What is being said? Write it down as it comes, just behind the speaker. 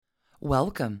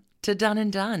Welcome to Done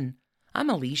and Done.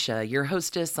 I'm Alicia, your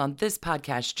hostess on this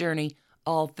podcast journey,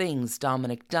 all things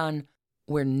Dominick Dunne,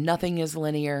 where nothing is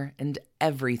linear and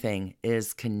everything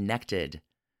is connected.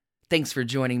 Thanks for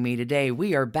joining me today.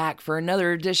 We are back for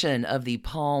another edition of the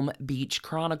Palm Beach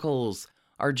Chronicles,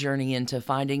 our journey into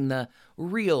finding the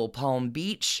real Palm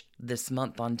Beach this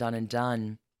month on Done and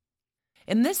Done.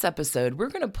 In this episode, we're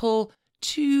going to pull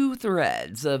two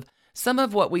threads of some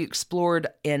of what we explored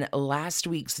in last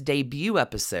week's debut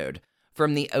episode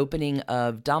from the opening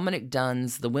of Dominick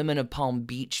Dunne's The Women of Palm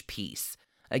Beach piece,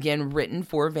 again written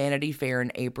for Vanity Fair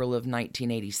in April of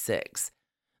 1986.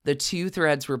 The two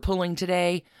threads we're pulling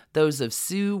today, those of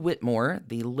Sue Whitmore,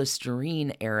 the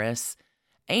Listerine heiress,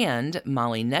 and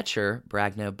Molly Netcher,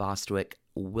 Bragno Bostwick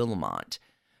Wilmot,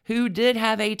 who did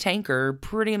have a tanker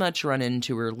pretty much run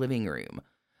into her living room.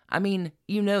 I mean,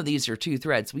 you know these are two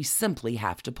threads we simply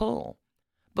have to pull.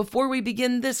 Before we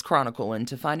begin this chronicle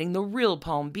into finding the real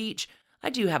Palm Beach, I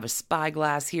do have a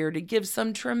spyglass here to give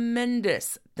some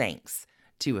tremendous thanks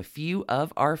to a few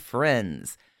of our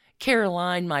friends.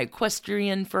 Caroline, my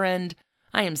equestrian friend,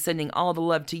 I am sending all the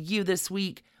love to you this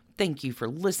week. Thank you for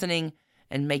listening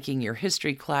and making your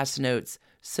history class notes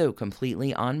so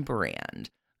completely on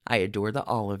brand. I adore the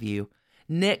all of you.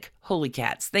 Nick, holy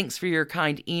cats, thanks for your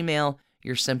kind email.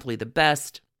 You're simply the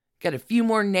best. Got a few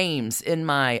more names in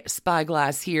my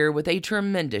spyglass here with a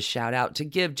tremendous shout out to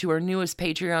give to our newest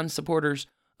Patreon supporters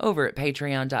over at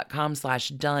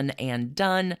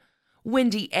patreon.com/doneanddone.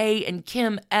 Wendy A. and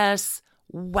Kim S.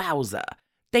 Wowza.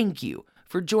 Thank you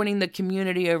for joining the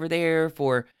community over there.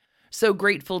 So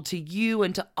grateful to you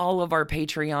and to all of our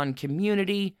Patreon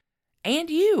community.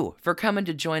 And you for coming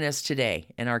to join us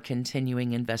today in our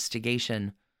continuing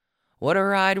investigation. What a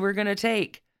ride we're going to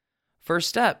take.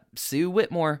 First up, Sue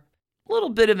Whitmore. A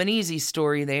little bit of an easy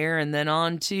story there, and then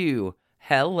on to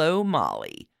Hello,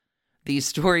 Molly. These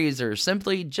stories are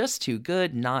simply just too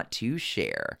good not to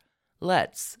share.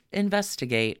 Let's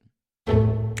investigate.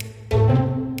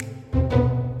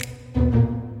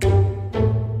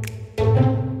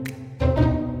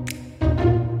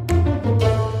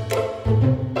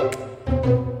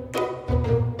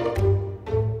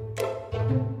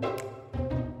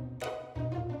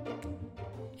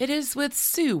 It is with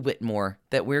Sue Whitmore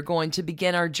that we're going to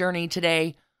begin our journey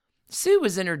today. Sue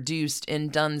was introduced in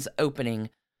Dunne's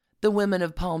opening, The Women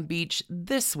of Palm Beach,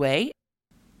 this way.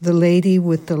 The lady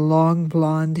with the long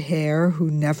blonde hair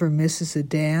who never misses a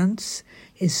dance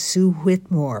is Sue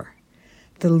Whitmore,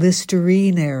 the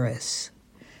Listerine heiress.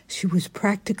 She was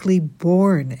practically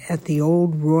born at the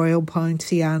old Royal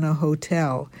Poinciana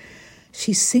Hotel.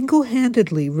 She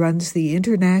single-handedly runs the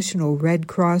International Red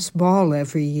Cross Ball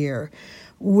every year,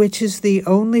 which is the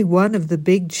only one of the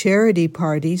big charity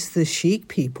parties the chic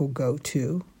people go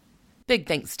to. Big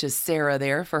thanks to Sarah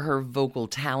there for her vocal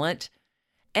talent.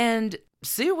 And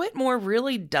Sue Whitmore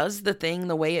really does the thing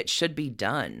the way it should be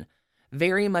done.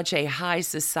 Very much a high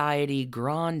society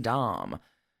grande dame.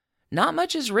 Not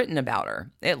much is written about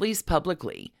her, at least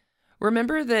publicly.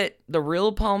 Remember that the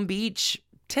real Palm Beach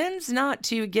tends not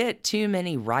to get too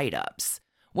many write-ups.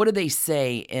 What do they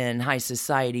say in high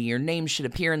society? Your name should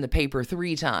appear in the paper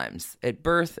 3 times, at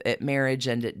birth, at marriage,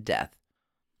 and at death.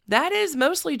 That is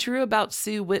mostly true about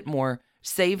Sue Whitmore,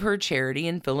 save her charity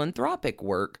and philanthropic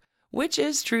work, which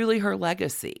is truly her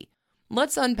legacy.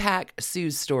 Let's unpack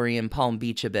Sue's story in Palm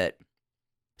Beach a bit.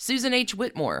 Susan H.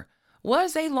 Whitmore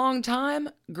was a long-time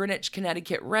Greenwich,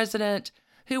 Connecticut resident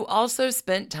who also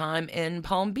spent time in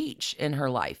Palm Beach in her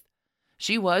life.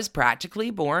 She was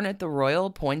practically born at the Royal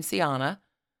Poinciana.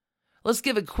 Let's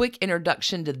give a quick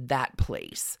introduction to that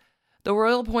place. The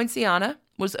Royal Poinciana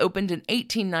was opened in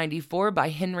 1894 by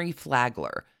Henry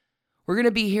Flagler. We're going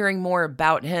to be hearing more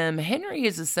about him. Henry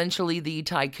is essentially the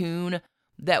tycoon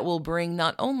that will bring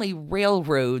not only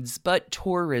railroads, but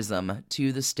tourism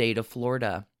to the state of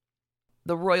Florida.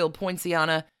 The Royal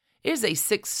Poinciana is a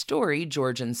 6-story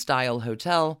Georgian-style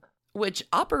hotel, which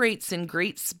operates in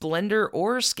great splendor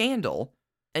or scandal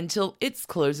until its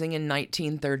closing in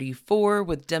 1934,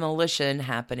 with demolition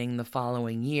happening the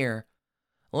following year.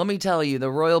 Let me tell you,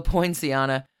 the Royal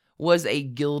Poinciana was a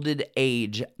Gilded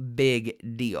Age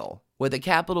big deal, with a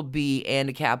capital B and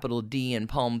a capital D in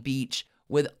Palm Beach,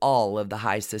 with all of the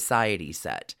high society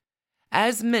set.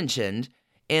 As mentioned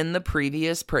in the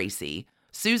previous précis,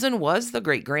 Susan was the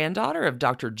great-granddaughter of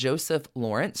Dr. Joseph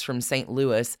Lawrence from St.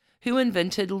 Louis, who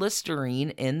invented Listerine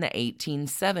in the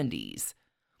 1870s.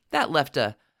 That left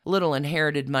a little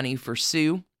inherited money for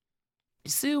Sue.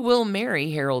 Sue will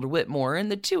marry Harold Whitmore,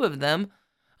 and the two of them,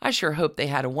 I sure hope they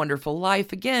had a wonderful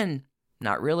life. Again,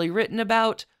 not really written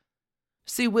about.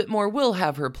 Sue Whitmore will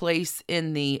have her place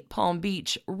in the Palm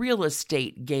Beach real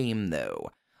estate game, though.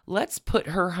 Let's put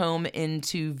her home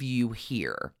into view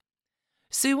here.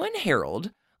 Sue and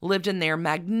Harold lived in their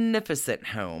magnificent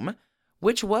home,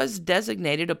 which was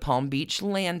designated a Palm Beach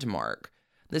landmark.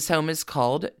 This home is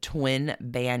called Twin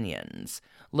Banyans.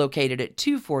 Located at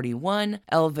 241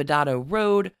 El Vedado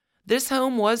Road, this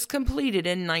home was completed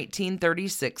in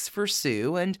 1936 for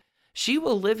Sue, and she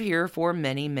will live here for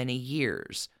many, many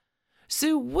years.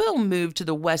 Sue will move to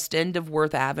the west end of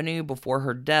Worth Avenue before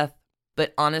her death,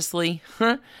 but honestly,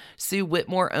 Sue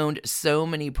Whitmore owned so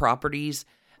many properties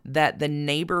that the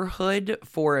neighborhood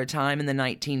for a time in the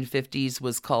 1950s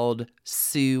was called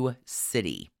Sioux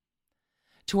City.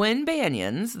 Twin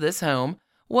Banyans, this home,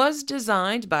 was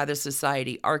designed by the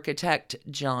society architect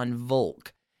John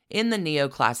Volk in the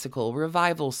neoclassical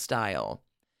revival style.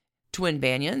 Twin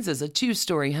Banyans is a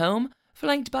 2-story home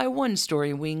flanked by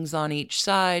 1-story wings on each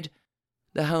side.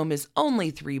 The home is only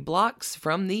 3 blocks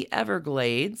from the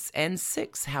Everglades and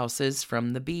 6 houses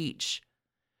from the beach.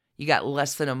 You got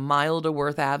less than a mile to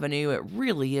Worth Avenue. It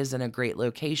really is in a great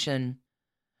location.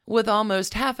 With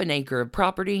almost half an acre of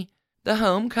property, the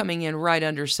home coming in right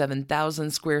under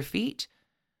 7,000 square feet,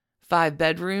 5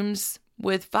 bedrooms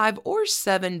with 5 or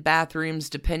 7 bathrooms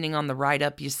depending on the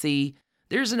write-up you see.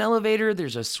 There's an elevator,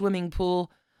 there's a swimming pool,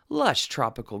 lush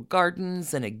tropical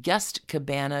gardens, and a guest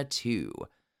cabana too.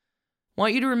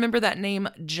 Want you to remember that name,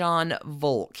 John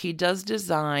Volk. He does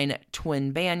design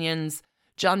Twin Banyans.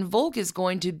 John Volk is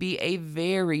going to be a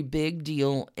very big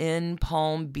deal in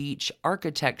Palm Beach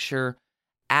architecture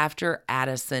after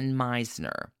Addison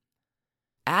Meisner.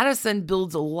 Addison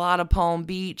builds a lot of Palm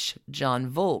Beach. John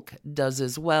Volk does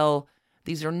as well.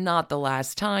 These are not the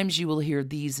last times you will hear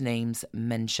these names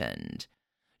mentioned.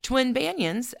 Twin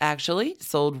Banyans actually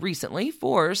sold recently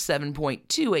for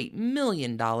 $7.28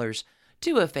 million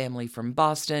to a family from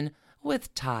Boston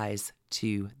with ties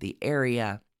to the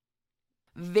area.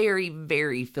 Very,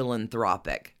 very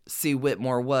philanthropic. Sue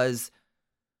Whitmore was,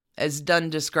 as Dunn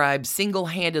described,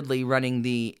 single-handedly running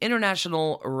the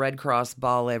International Red Cross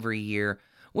Ball every year,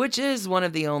 which is one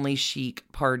of the only chic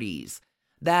parties.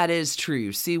 That is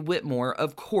true. Sue Whitmore,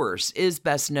 of course, is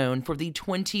best known for the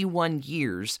 21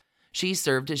 years she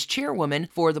served as chairwoman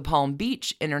for the Palm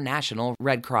Beach International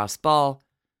Red Cross Ball.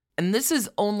 And this is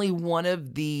only one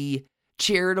of the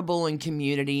charitable and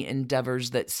community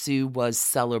endeavors that Sue was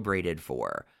celebrated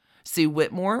for. Sue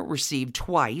Whitmore received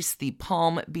twice the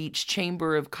Palm Beach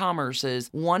Chamber of Commerce's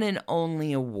one and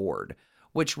only award,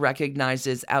 which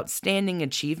recognizes outstanding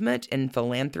achievement in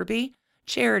philanthropy,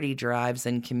 charity drives,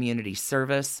 and community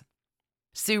service.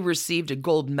 Sue received a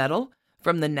gold medal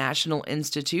from the National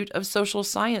Institute of Social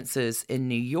Sciences in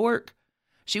New York.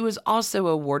 She was also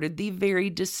awarded the very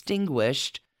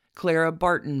distinguished Clara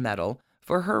Barton Medal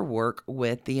for her work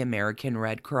with the American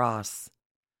Red Cross.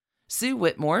 Sue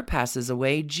Whitmore passes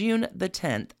away June the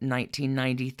 10th,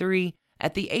 1993,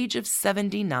 at the age of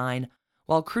 79,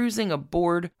 while cruising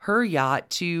aboard her yacht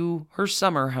to her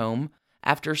summer home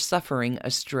after suffering a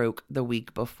stroke the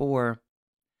week before.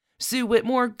 Sue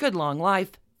Whitmore, good long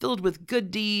life, filled with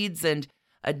good deeds and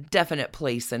a definite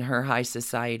place in her high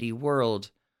society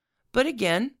world. But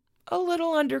again, a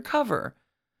little undercover.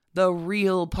 The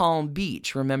real Palm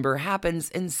Beach, remember, happens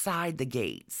inside the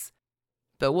gates.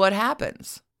 But what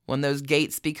happens when those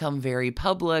gates become very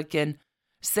public and,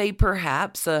 say,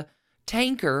 perhaps a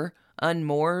tanker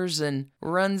unmoors and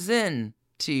runs in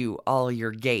to all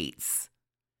your gates?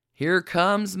 Here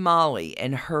comes Molly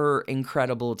and her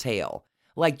incredible tale.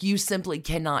 Like, you simply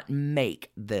cannot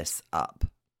make this up.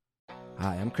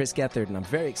 Hi, I'm Chris Gethard, and I'm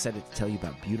very excited to tell you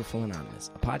about Beautiful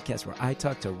Anonymous, a podcast where I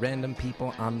talk to random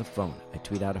people on the phone. I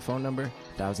tweet out a phone number,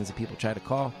 thousands of people try to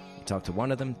call. I talk to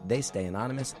one of them, they stay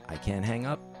anonymous, I can't hang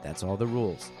up, that's all the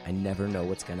rules. I never know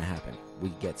what's going to happen. We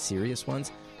get serious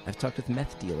ones. I've talked with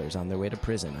meth dealers on their way to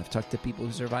prison. I've talked to people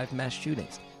who survived mass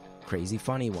shootings. Crazy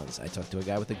funny ones. I talked to a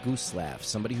guy with a goose laugh,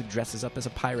 somebody who dresses up as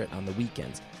a pirate on the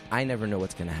weekends. I never know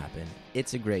what's going to happen.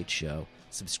 It's a great show.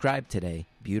 Subscribe today,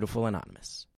 Beautiful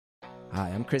Anonymous. Hi,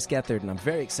 I'm Chris Gethard, and I'm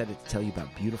very excited to tell you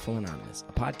about Beautiful Anonymous,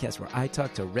 a podcast where I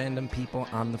talk to random people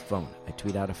on the phone. I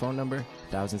tweet out a phone number,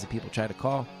 thousands of people try to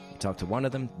call. I talk to one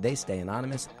of them, they stay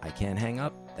anonymous, I can't hang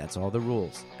up, that's all the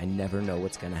rules. I never know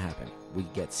what's going to happen. We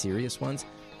get serious ones.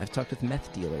 I've talked with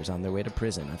meth dealers on their way to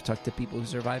prison. I've talked to people who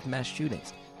survived mass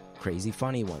shootings. Crazy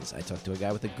funny ones. I talked to a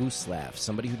guy with a goose laugh,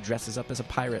 somebody who dresses up as a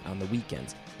pirate on the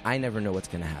weekends. I never know what's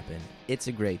going to happen. It's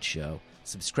a great show.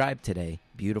 Subscribe today,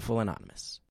 Beautiful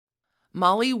Anonymous.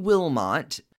 Molly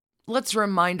Wilmot. Let's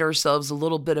remind ourselves a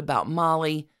little bit about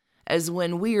Molly, as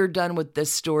when we are done with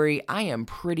this story, I am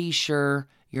pretty sure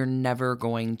You're never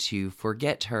going to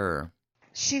forget her.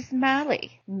 She's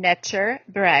Molly Netcher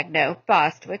Bragno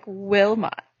Bostwick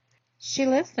Wilmot. She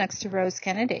lives next to Rose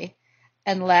Kennedy.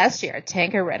 And last year, a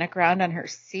tanker ran aground on her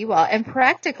seawall and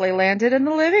practically landed in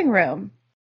the living room.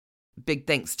 Big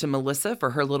thanks to Melissa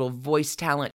for her little voice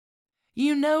talent.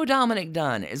 You know Dominic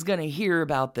Dunn is going to hear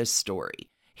about this story.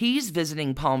 He's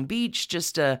visiting Palm Beach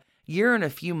just a year and a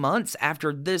few months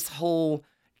after this whole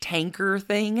tanker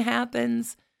thing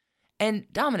happens. And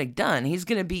Dominic Dunn, he's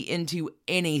going to be into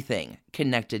anything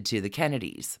connected to the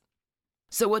Kennedys.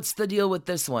 So what's the deal with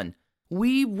this one?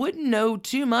 We wouldn't know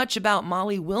too much about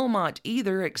Molly Wilmot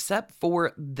either except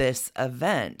for this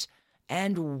event.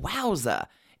 And wowza,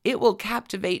 it will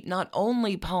captivate not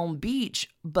only Palm Beach,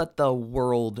 but the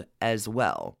world as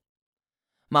well.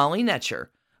 Molly Netcher,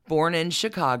 born in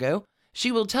Chicago,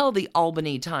 she will tell the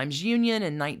Albany Times-Union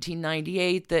in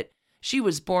 1998 that she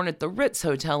was born at the Ritz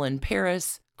Hotel in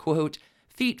Paris, quote,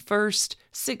 feet first,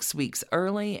 6 weeks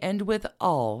early, and with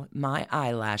all my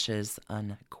eyelashes,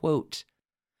 unquote.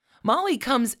 Molly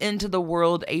comes into the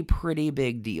world a pretty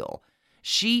big deal.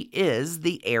 She is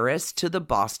the heiress to the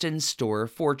Boston store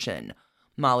fortune.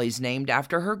 Molly's named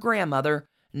after her grandmother,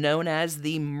 known as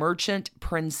the Merchant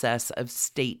Princess of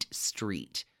State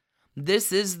Street.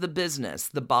 This is the business,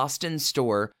 the Boston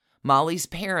store. Molly's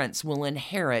parents will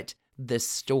inherit this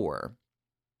store.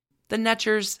 The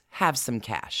Netchers have some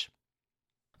cash.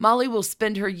 Molly will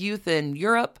spend her youth in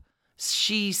Europe.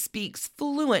 She speaks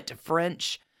fluent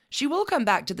French. She will come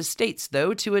back to the States,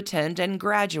 though, to attend and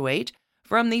graduate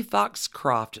from the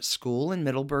Foxcroft School in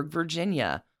Middleburg,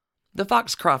 Virginia. The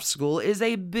Foxcroft School is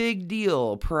a big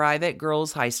deal private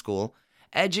girls' high school,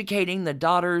 educating the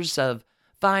daughters of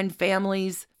fine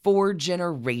families for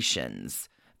generations.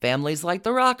 Families like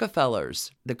the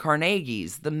Rockefellers, the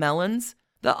Carnegies, the Mellons,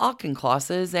 the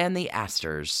Auchinclosses, and the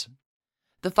Astors.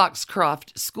 The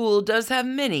Foxcroft School does have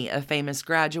many a famous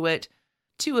graduate.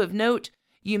 Two of note,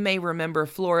 you may remember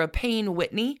Flora Payne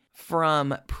Whitney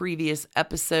from previous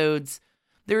episodes.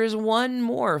 There is one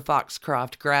more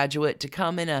Foxcroft graduate to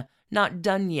come in a not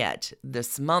done yet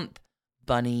this month,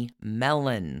 Bunny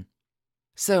Mellon.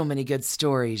 So many good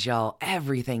stories, y'all.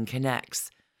 Everything connects.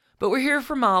 But we're here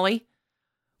for Molly.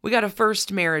 We got a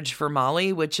first marriage for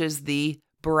Molly, which is the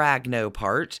Bragno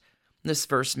part. This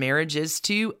first marriage is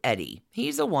to Eddie.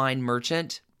 He's a wine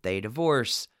merchant. They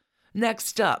divorce.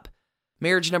 Next up,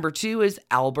 marriage number 2 is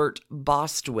Albert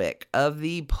Bostwick of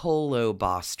the Polo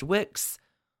Bostwicks.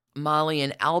 Molly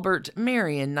and Albert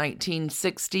marry in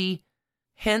 1960,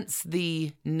 hence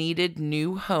the needed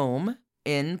new home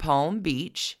in Palm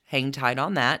Beach. Hang tight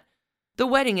on that. The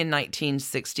wedding in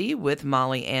 1960 with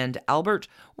Molly and Albert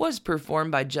was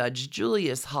performed by Judge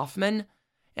Julius Hoffman,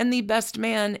 and the best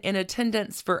man in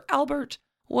attendance for Albert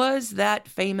was that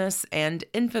famous and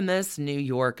infamous New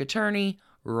York attorney,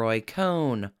 Roy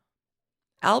Cohn.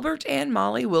 Albert and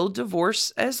Molly will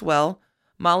divorce as well.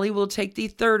 Molly will take the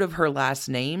third of her last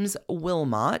names,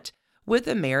 Wilmot, with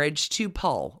a marriage to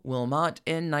Paul Wilmot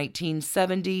in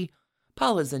 1970.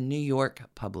 Paul is a New York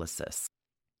publicist.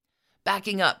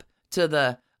 Backing up to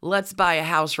the let's buy a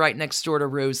house right next door to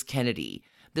Rose Kennedy.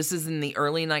 This is in the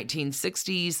early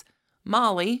 1960s.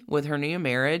 Molly, with her new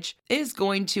marriage, is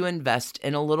going to invest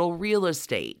in a little real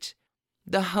estate.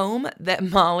 The home that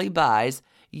Molly buys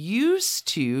used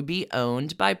to be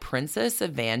owned by Princess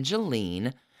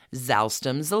Evangeline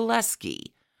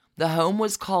Zalston-Zaleski. The home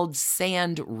was called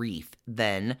Sand Reef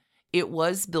then. It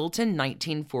was built in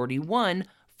 1941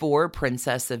 for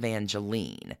Princess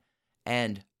Evangeline.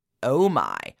 And oh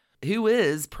my, who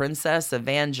is Princess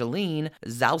Evangeline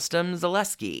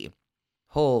Zalston-Zaleski?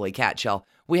 Holy cat, y'all.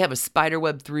 We have a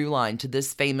spiderweb through line to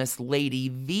this famous lady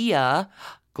via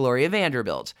Gloria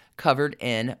Vanderbilt, covered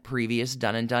in previous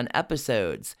Done and Done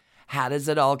episodes. How does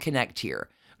it all connect here?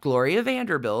 Gloria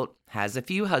Vanderbilt has a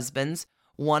few husbands.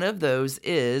 One of those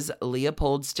is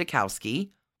Leopold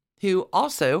Stokowski, who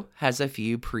also has a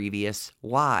few previous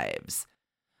wives.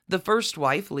 The first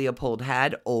wife Leopold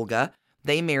had, Olga,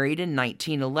 they married in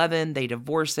 1911. They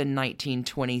divorced in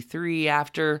 1923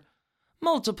 after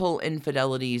multiple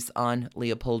infidelities on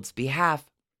Leopold's behalf.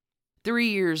 3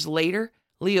 years later,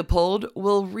 Leopold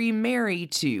will remarry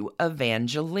to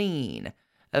Evangeline.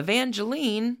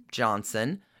 Evangeline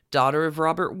Johnson, daughter of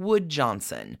Robert Wood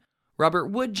Johnson. Robert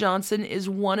Wood Johnson is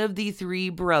one of the 3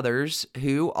 brothers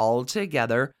who all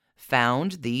together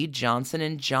found the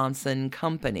Johnson & Johnson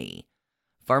Company.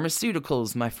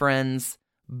 Pharmaceuticals, my friends,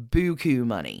 buku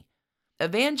money.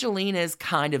 Evangeline is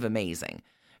kind of amazing.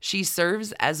 She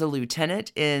serves as a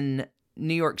lieutenant in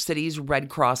New York City's Red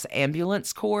Cross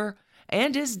Ambulance Corps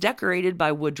and is decorated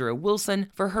by Woodrow Wilson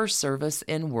for her service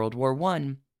in World War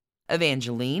I.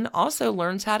 Evangeline also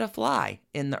learns how to fly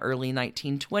in the early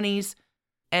 1920s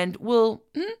and will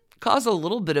cause a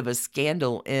little bit of a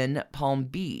scandal in Palm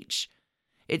Beach.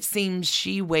 It seems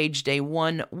she waged a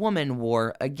one-woman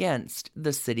war against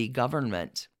the city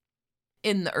government.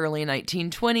 In the early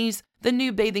 1920s, the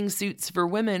new bathing suits for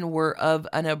women were of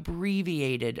an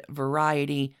abbreviated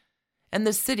variety, and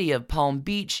the city of Palm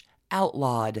Beach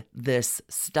outlawed this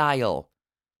style.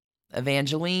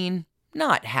 Evangeline,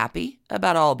 not happy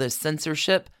about all this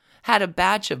censorship, had a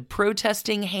batch of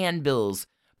protesting handbills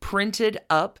printed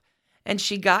up, and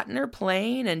she got in her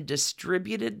plane and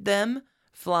distributed them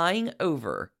flying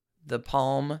over the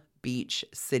Palm Beach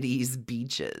city's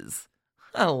beaches.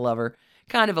 I love her.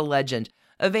 Kind of a legend.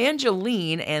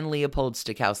 Evangeline and Leopold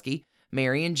Stokowski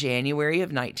marry in January of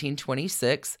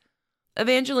 1926.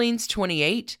 Evangeline's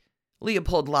 28.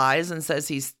 Leopold lies and says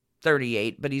he's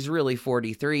 38, but he's really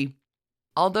 43.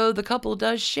 Although the couple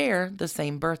does share the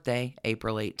same birthday,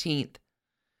 April 18th.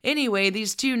 Anyway,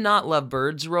 these two not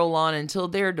lovebirds roll on until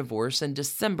their divorce in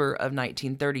December of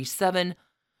 1937,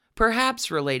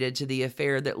 perhaps related to the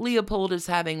affair that Leopold is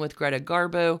having with Greta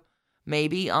Garbo,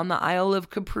 maybe on the Isle of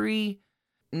Capri.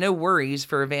 No worries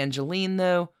for Evangeline,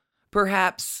 though.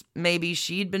 Perhaps, maybe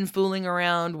she'd been fooling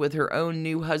around with her own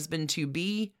new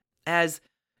husband-to-be, as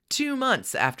 2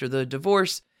 months after the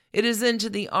divorce, it is into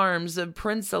the arms of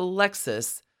Prince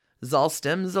Alexis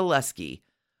Zalstem-Zaleski,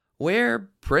 where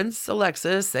Prince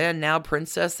Alexis and now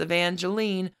Princess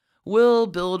Evangeline will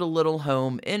build a little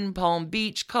home in Palm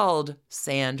Beach called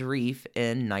Sand Reef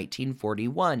in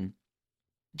 1941.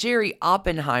 Jerry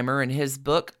Oppenheimer, in his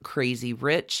book Crazy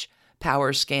Rich,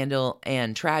 Power, Scandal,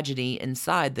 and Tragedy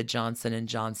Inside the Johnson &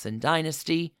 Johnson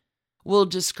Dynasty, will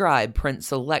describe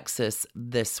Prince Alexis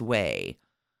this way.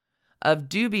 Of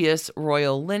dubious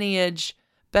royal lineage,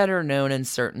 better known in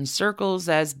certain circles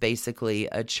as basically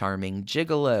a charming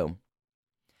gigolo.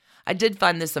 I did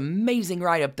find this amazing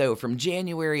write-up, though, from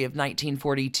January of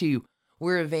 1942,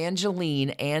 where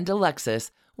Evangeline and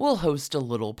Alexis will host a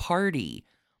little party.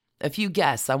 A few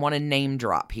guests I want to name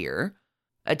drop here.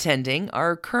 Attending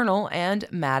are Colonel and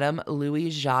Madame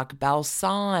Louis-Jacques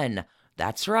Balsan.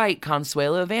 That's right,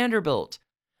 Consuelo Vanderbilt.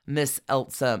 Miss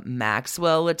Elsa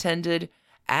Maxwell attended,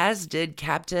 as did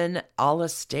Captain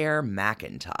Alastair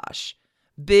McIntosh.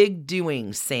 Big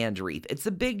doing, Sand Reef. It's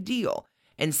a big deal.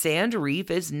 And Sand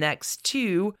Reef is next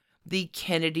to the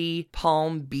Kennedy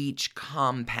Palm Beach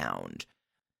compound.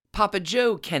 Papa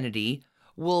Joe Kennedy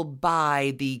will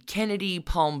buy the Kennedy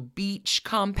Palm Beach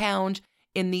compound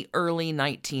in the early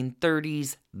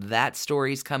 1930s. That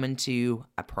story's coming too,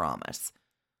 I promise.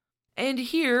 And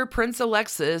here, Prince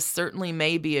Alexis certainly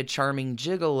may be a charming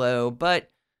gigolo,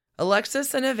 but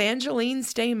Alexis and Evangeline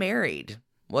stay married.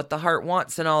 What the heart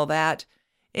wants and all that.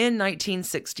 In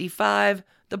 1965,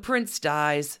 the prince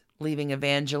dies, leaving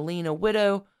Evangeline a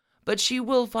widow, but she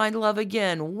will find love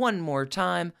again one more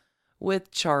time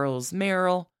with Charles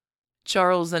Merrill.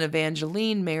 Charles and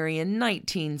Evangeline marry in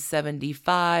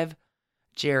 1975.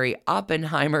 Jerry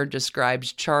Oppenheimer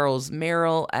describes Charles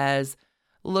Merrill as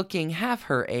looking half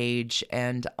her age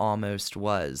and almost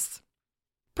was.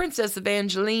 Princess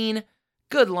Evangeline,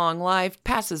 good long life,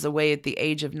 passes away at the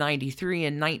age of 93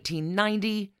 in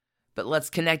 1990. But let's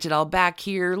connect it all back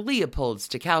here. Leopold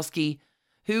Stokowski,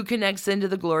 who connects into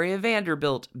the Gloria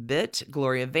Vanderbilt bit.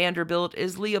 Gloria Vanderbilt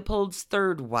is Leopold's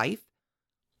third wife.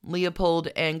 Leopold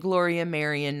and Gloria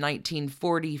marry in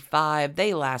 1945.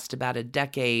 They last about a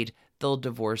decade. They'll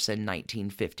divorce in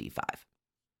 1955.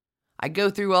 I go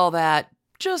through all that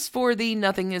just for the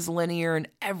nothing is linear and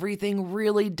everything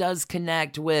really does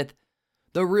connect with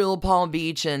the real Palm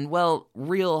Beach and, well,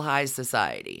 real high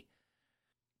society.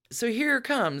 So here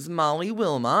comes Molly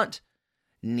Wilmot,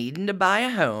 needing to buy a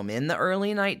home in the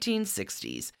early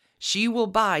 1960s. She will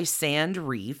buy Sand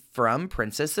Reef from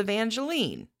Princess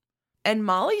Evangeline. And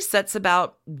Molly sets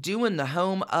about doing the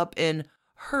home up in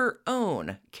her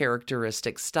own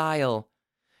characteristic style.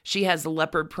 She has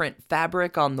leopard print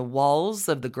fabric on the walls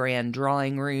of the grand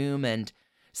drawing room and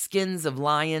skins of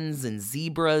lions and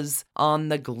zebras on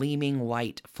the gleaming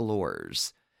white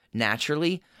floors.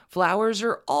 Naturally, flowers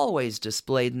are always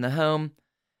displayed in the home,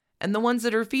 and the ones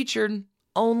that are featured,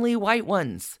 only white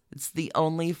ones. It's the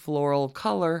only floral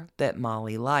color that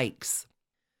Molly likes.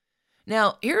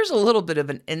 Now, here's a little bit of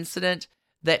an incident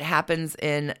that happens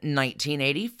in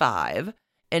 1985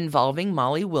 involving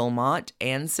Molly Wilmot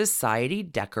and society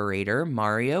decorator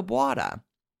Mario Boada.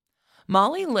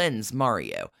 Molly lends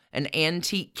Mario an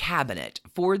antique cabinet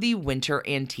for the Winter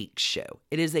Antiques Show.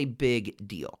 It is a big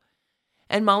deal.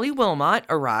 And Molly Wilmot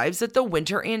arrives at the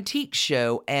Winter Antiques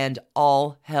Show and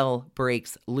all hell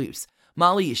breaks loose.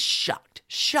 Molly is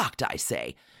shocked I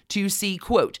say, to see,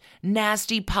 quote,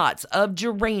 nasty pots of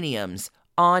geraniums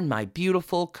on my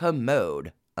beautiful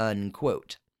commode,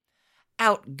 unquote.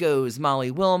 Out goes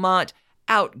Molly Wilmot,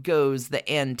 out goes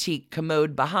the antique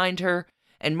commode behind her,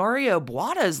 and Mario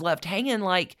Boita is left hanging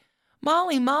like,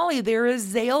 Molly, they're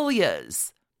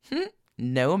azaleas.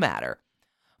 No matter.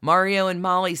 Mario and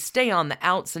Molly stay on the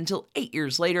outs until 8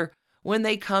 years later when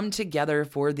they come together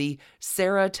for the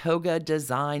Saratoga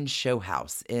Design Show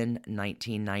House in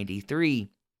 1993.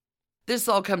 This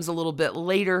all comes a little bit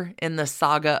later in the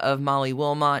saga of Molly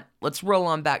Wilmot. Let's roll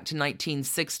on back to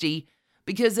 1960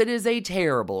 because it is a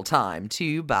terrible time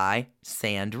to buy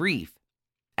Sand Reef,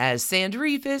 as Sand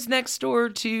Reef is next door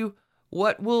to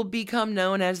what will become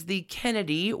known as the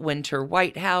Kennedy Winter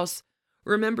White House.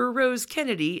 Remember, Rose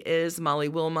Kennedy is Molly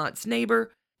Wilmot's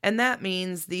neighbor, and that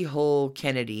means the whole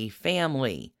Kennedy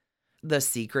family. The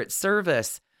Secret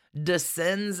Service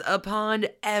descends upon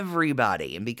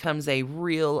everybody and becomes a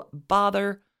real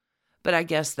bother, but I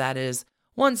guess that is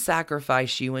one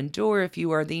sacrifice you endure if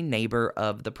you are the neighbor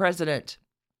of the president.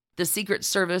 The Secret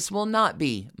Service will not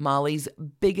be Molly's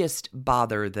biggest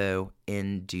bother, though,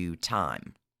 in due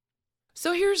time.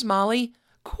 So here's Molly,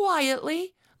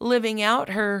 quietly living out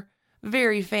her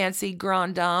very fancy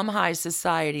Grand Dame high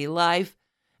society life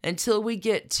until we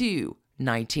get to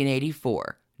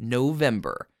 1984,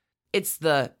 November. It's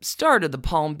the start of the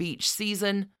Palm Beach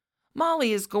season.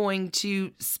 Molly is going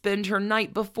to spend her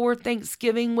night before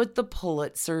Thanksgiving with the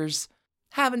Pulitzers,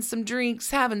 having some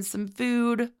drinks, having some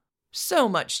food. So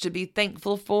much to be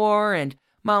thankful for, and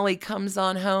Molly comes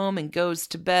on home and goes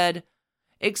to bed,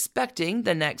 expecting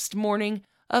the next morning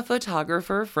a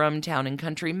photographer from Town &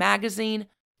 Country magazine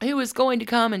who is going to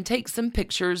come and take some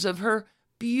pictures of her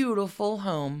beautiful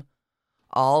home.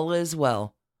 All is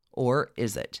well, or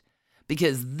is it?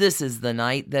 Because this is the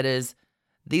night that is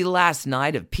the last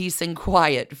night of peace and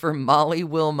quiet for Molly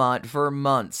Wilmot for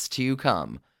months to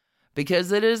come.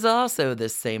 Because it is also the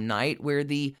same night where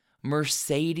the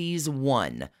Mercedes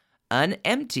One, an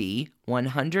empty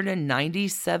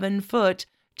 197-foot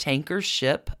tanker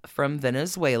ship from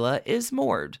Venezuela, is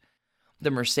moored.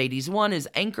 The Mercedes One is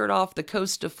anchored off the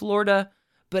coast of Florida,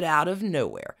 but out of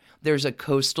nowhere, there's a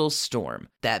coastal storm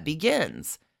that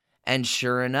begins. And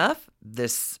sure enough,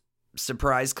 this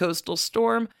surprise coastal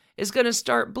storm is going to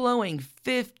start blowing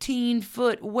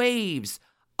 15-foot waves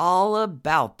all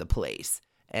about the place.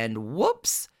 And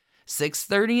whoops,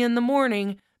 6:30 in the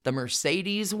morning, the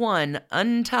Mercedes One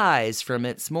unties from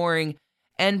its mooring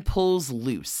and pulls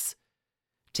loose.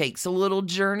 Takes a little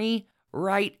journey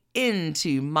right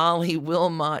into Molly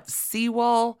Wilmot's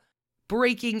seawall,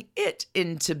 breaking it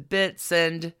into bits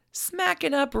and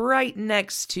smacking up right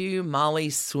next to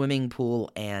Molly's swimming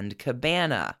pool and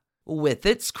cabana, with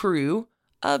its crew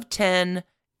of 10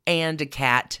 and a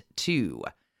cat, too.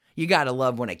 You gotta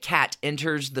love when a cat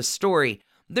enters the story.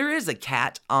 There is a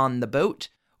cat on the boat,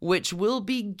 which will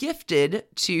be gifted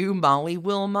to Molly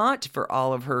Wilmot for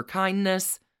all of her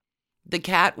kindness. The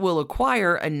cat will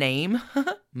acquire a name,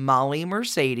 Molly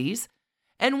Mercedes,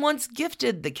 and once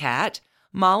gifted the cat,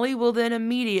 Molly will then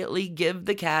immediately give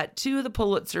the cat to the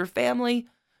Pulitzer family,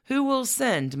 who will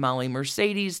send Molly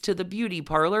Mercedes to the beauty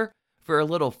parlor for a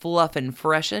little fluff and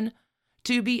freshen,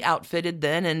 to be outfitted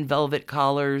then in velvet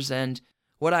collars and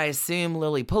what I assume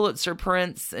Lily Pulitzer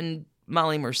prints, and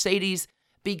Molly Mercedes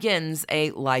begins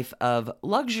a life of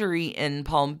luxury in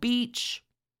Palm Beach,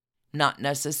 not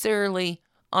necessarily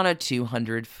on a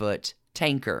 200-foot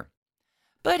tanker.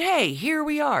 But hey, here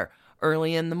we are,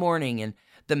 early in the morning, and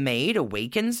the maid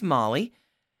awakens Molly,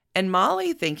 and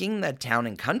Molly, thinking the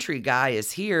Town & Country guy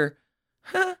is here,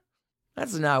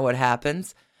 that's not what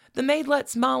happens. The maid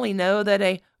lets Molly know that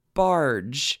a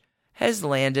barge has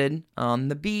landed on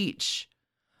the beach.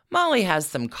 Molly has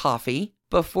some coffee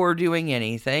before doing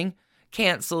anything,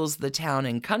 cancels the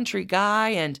Town & Country guy,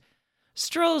 and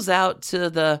strolls out to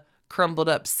the crumbled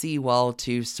up seawall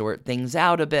to sort things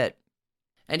out a bit.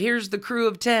 And here's the crew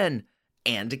of 10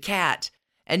 and a cat,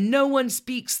 and no one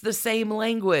speaks the same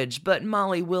language but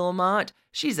Molly Wilmot.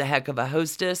 She's a heck of a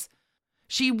hostess.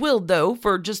 She will, though,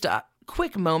 for just a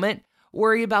quick moment,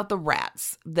 worry about the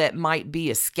rats that might be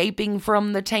escaping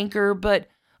from the tanker, but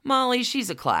Molly, she's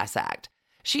a class act.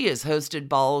 She has hosted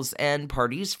balls and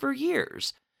parties for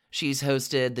years. She's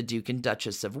hosted the Duke and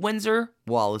Duchess of Windsor,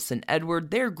 Wallace and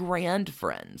Edward, they're grand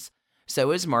friends.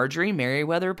 So is Marjorie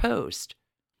Merriweather Post.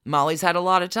 Molly's had a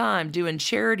lot of time doing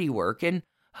charity work, and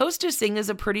hostessing is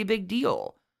a pretty big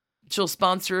deal. She'll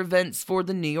sponsor events for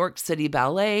the New York City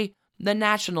Ballet, the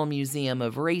National Museum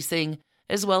of Racing,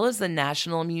 as well as the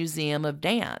National Museum of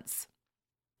Dance.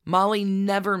 Molly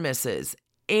never misses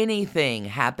anything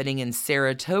happening in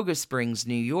Saratoga Springs,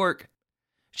 New York.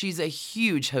 She's a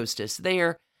huge hostess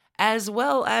there, as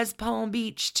well as Palm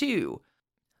Beach, too.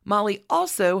 Molly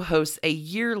also hosts a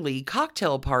yearly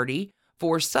cocktail party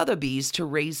for Sotheby's to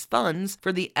raise funds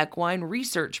for the equine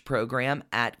research program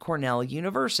at Cornell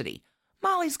University.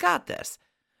 Molly's got this.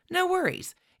 No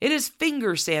worries. It is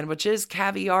finger sandwiches,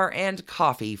 caviar, and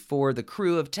coffee for the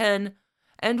crew of 10,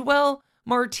 and, well,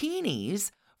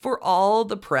 martinis for all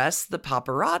the press, the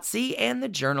paparazzi, and the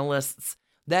journalists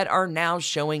that are now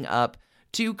showing up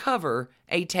to cover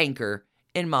a tanker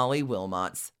in Molly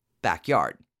Wilmot's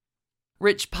backyard.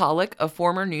 Rich Pollock, a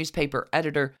former newspaper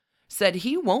editor, said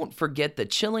he won't forget the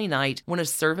chilly night when a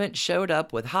servant showed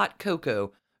up with hot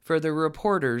cocoa for the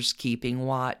reporters keeping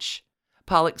watch.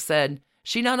 Pollock said,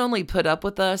 "She not only put up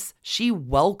with us, she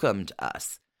welcomed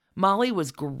us. Molly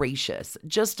was gracious,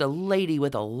 just a lady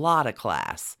with a lot of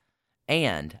class.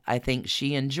 And I think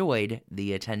she enjoyed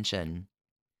the attention."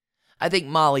 I think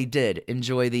Molly did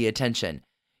enjoy the attention.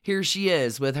 Here she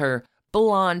is with her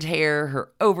blonde hair,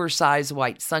 her oversized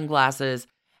white sunglasses,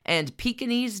 and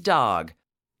Pekingese dog.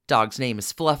 Dog's name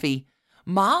is Fluffy.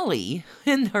 Molly,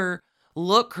 in her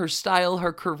look, her style,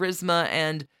 her charisma,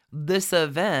 and this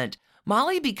event,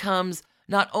 Molly becomes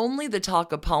not only the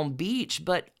talk of Palm Beach,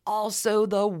 but also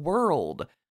the world.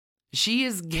 She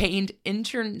has gained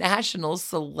international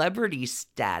celebrity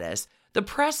status. The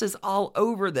press is all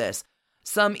over this.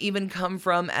 Some even come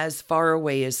from as far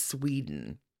away as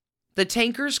Sweden. The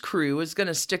tanker's crew is going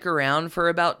to stick around for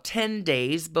about 10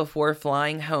 days before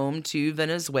flying home to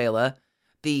Venezuela.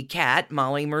 The cat,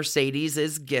 Molly Mercedes,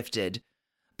 is gifted.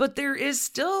 But there is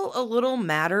still a little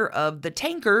matter of the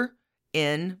tanker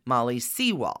in Molly's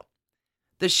seawall.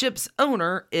 The ship's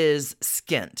owner is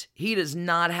skint. He does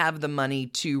not have the money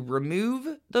to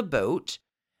remove the boat.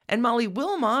 And Molly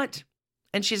Wilmot,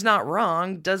 and she's not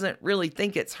wrong, doesn't really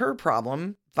think it's her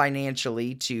problem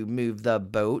financially to move the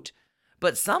boat.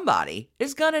 But somebody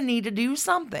is going to need to do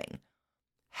something.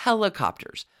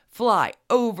 Helicopters fly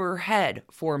overhead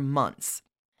for months,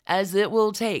 as it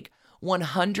will take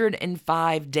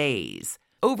 105 days,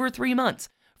 over 3 months,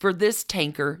 for this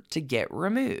tanker to get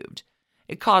removed.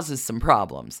 It causes some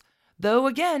problems, though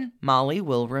again, Molly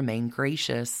will remain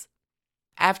gracious.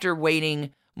 After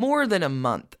waiting more than a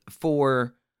month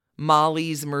for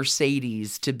Molly's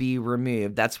Mercedes to be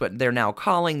removed, that's what they're now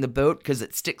calling the boat because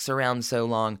it sticks around so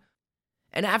long.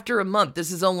 And after a month,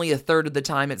 this is only a third of the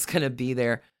time it's going to be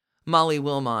there, Molly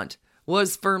Wilmot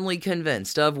was firmly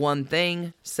convinced of one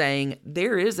thing, saying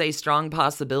there is a strong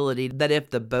possibility that if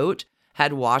the boat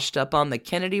had washed up on the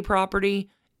Kennedy property,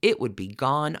 it would be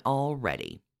gone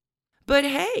already. But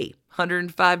hey,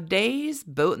 105 days,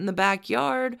 boat in the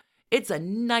backyard, it's a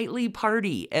nightly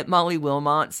party at Molly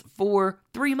Wilmot's for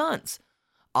 3 months.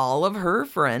 All of her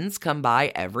friends come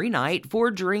by every night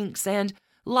for drinks and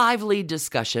lively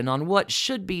discussion on what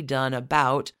should be done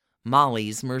about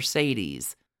Molly's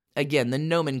Mercedes. Again, the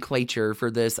nomenclature for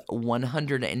this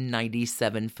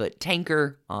 197-foot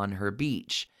tanker on her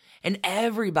beach. And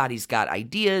everybody's got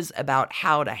ideas about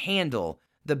how to handle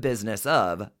the business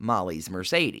of Molly's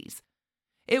Mercedes.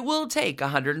 It will take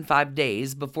 105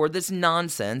 days before this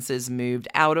nonsense is moved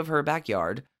out of her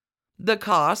backyard. The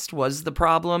cost was the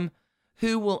problem.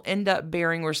 Who will end up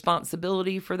bearing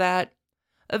responsibility for that?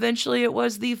 Eventually, it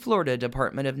was the Florida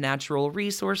Department of Natural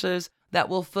Resources that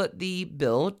will foot the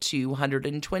bill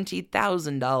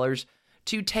 $220,000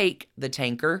 to take the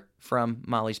tanker from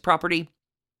Molly's property,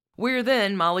 where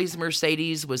then Molly's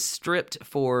Mercedes was stripped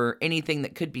for anything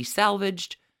that could be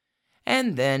salvaged,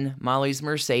 and then Molly's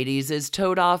Mercedes is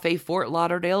towed off a Fort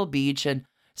Lauderdale beach and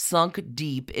sunk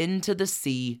deep into the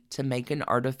sea to make an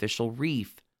artificial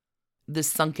reef. The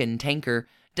sunken tanker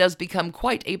does become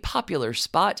quite a popular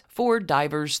spot for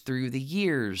divers through the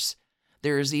years.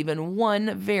 There is even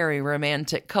one very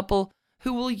romantic couple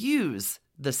who will use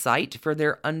the site for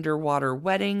their underwater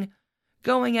wedding,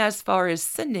 going as far as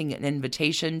sending an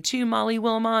invitation to Molly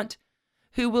Wilmot,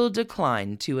 who will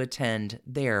decline to attend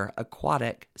their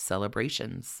aquatic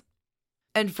celebrations.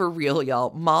 And for real,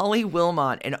 y'all, Molly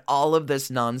Wilmot and all of this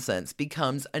nonsense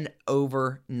becomes an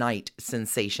overnight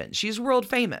sensation. She's world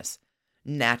famous.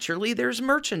 Naturally, there's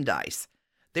merchandise.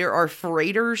 There are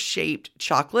freighter-shaped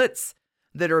chocolates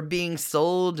that are being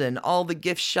sold in all the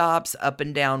gift shops up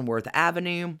and down Worth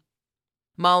Avenue.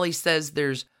 Molly says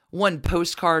there's one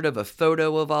postcard of a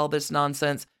photo of all this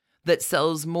nonsense that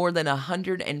sells more than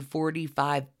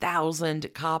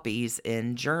 145,000 copies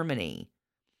in Germany.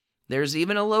 There's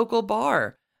even a local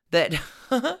bar that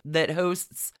that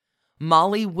hosts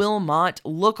Molly Wilmot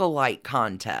look-alike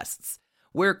contests,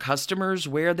 where customers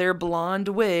wear their blonde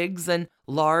wigs and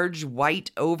large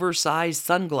white oversized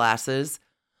sunglasses,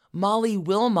 Molly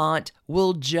Wilmot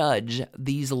will judge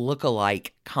these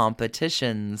look-alike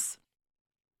competitions.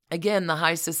 Again, the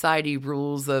high society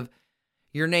rules of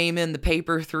your name in the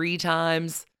paper 3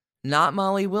 times. Not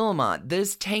Molly Wilmot.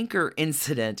 This tanker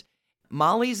incident,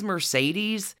 Molly's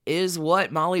Mercedes, is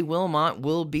what Molly Wilmot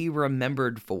will be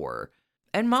remembered for.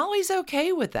 And Molly's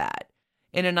okay with that.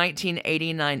 In a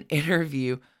 1989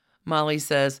 interview, Molly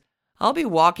says, "I'll be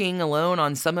walking alone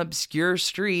on some obscure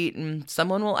street and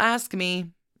someone will ask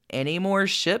me, 'Any more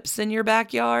ships in your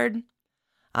backyard?'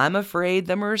 I'm afraid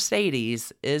the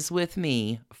Mercedes is with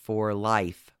me for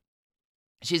life."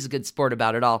 She's a good sport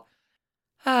about it all.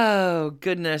 Oh,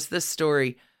 goodness, this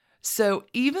story. So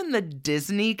even the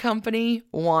Disney company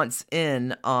wants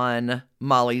in on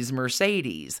Molly's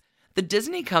Mercedes. The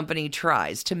Disney company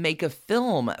tries to make a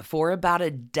film for about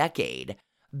a decade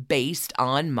based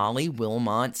on Molly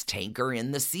Wilmot's tanker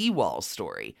in the seawall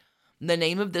story. The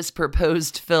name of this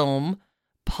proposed film,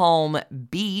 Palm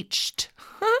Beached,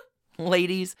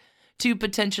 ladies, to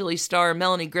potentially star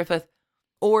Melanie Griffith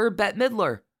or Bette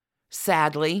Midler.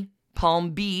 Sadly,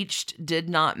 Palm Beached did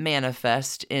not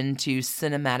manifest into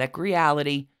cinematic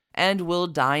reality and will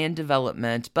die in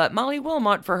development, but Molly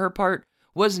Wilmot, for her part,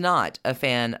 was not a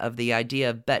fan of the idea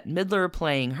of Bette Midler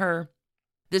playing her.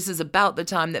 This is about the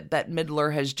time that Bette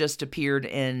Midler has just appeared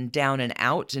in Down and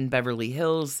Out in Beverly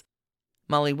Hills.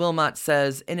 Molly Wilmot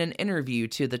says in an interview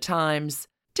to The Times,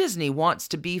 "Disney wants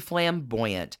to be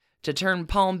flamboyant, to turn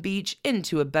Palm Beach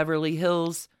into a Beverly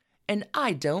Hills, and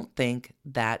I don't think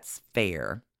that's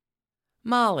fair."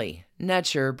 Molly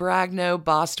Netcher Bragno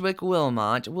Bostwick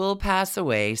Wilmot will pass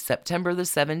away September the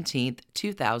 17th,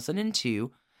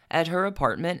 2002, at her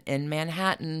apartment in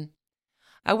Manhattan.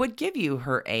 I would give you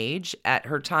her age at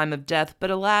her time of death,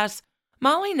 but alas,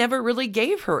 Molly never really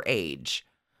gave her age.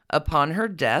 Upon her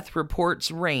death, reports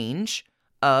range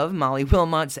of Molly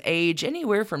Wilmot's age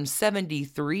anywhere from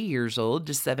 73 years old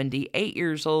to 78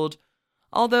 years old,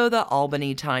 although the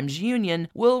Albany Times-Union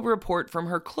will report from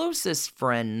her closest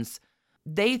friends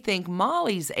they think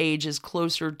Molly's age is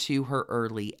closer to her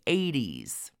early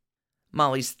 80s.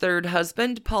 Molly's third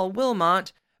husband, Paul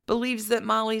Wilmot, believes that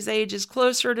Molly's age is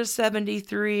closer to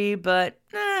 73, but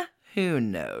who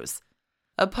knows.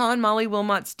 Upon Molly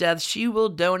Wilmot's death, she will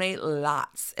donate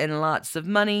lots and lots of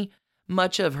money.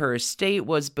 Much of her estate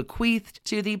was bequeathed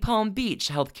to the Palm Beach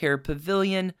Healthcare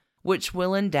Pavilion, which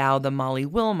will endow the Molly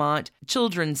Wilmot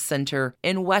Children's Center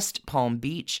in West Palm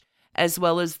Beach, as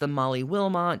well as the Molly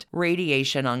Wilmot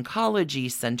Radiation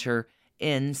Oncology Center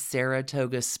in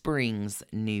Saratoga Springs,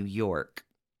 New York.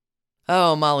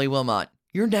 Oh, Molly Wilmot,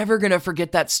 you're never going to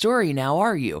forget that story now,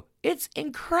 are you? It's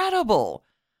incredible.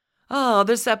 Oh,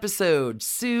 this episode,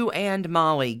 Sue and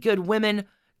Molly, good women,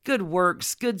 good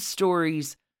works, good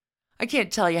stories. I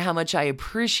can't tell you how much I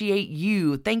appreciate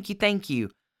you. Thank you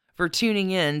for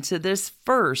tuning in to this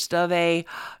first of a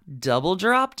double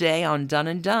drop day on Done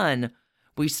and Done.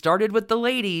 We started with the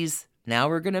ladies. Now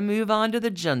we're going to move on to the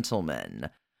gentlemen.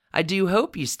 I do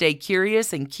hope you stay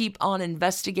curious and keep on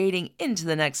investigating into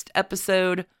the next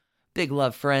episode. Big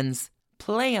love, friends.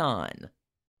 Play on.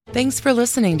 Thanks for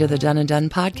listening to the Done and Done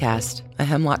podcast, a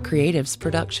Hemlock Creatives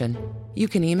production. You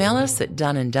can email us at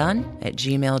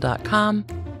doneanddone@gmail.com.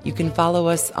 You can follow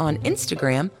us on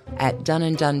Instagram at Done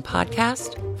and Done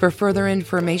Podcast. For further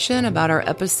information about our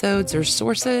episodes or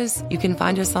sources, you can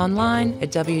find us online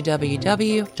at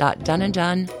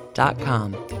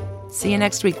www.doneanddone.com. See you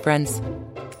next week, friends.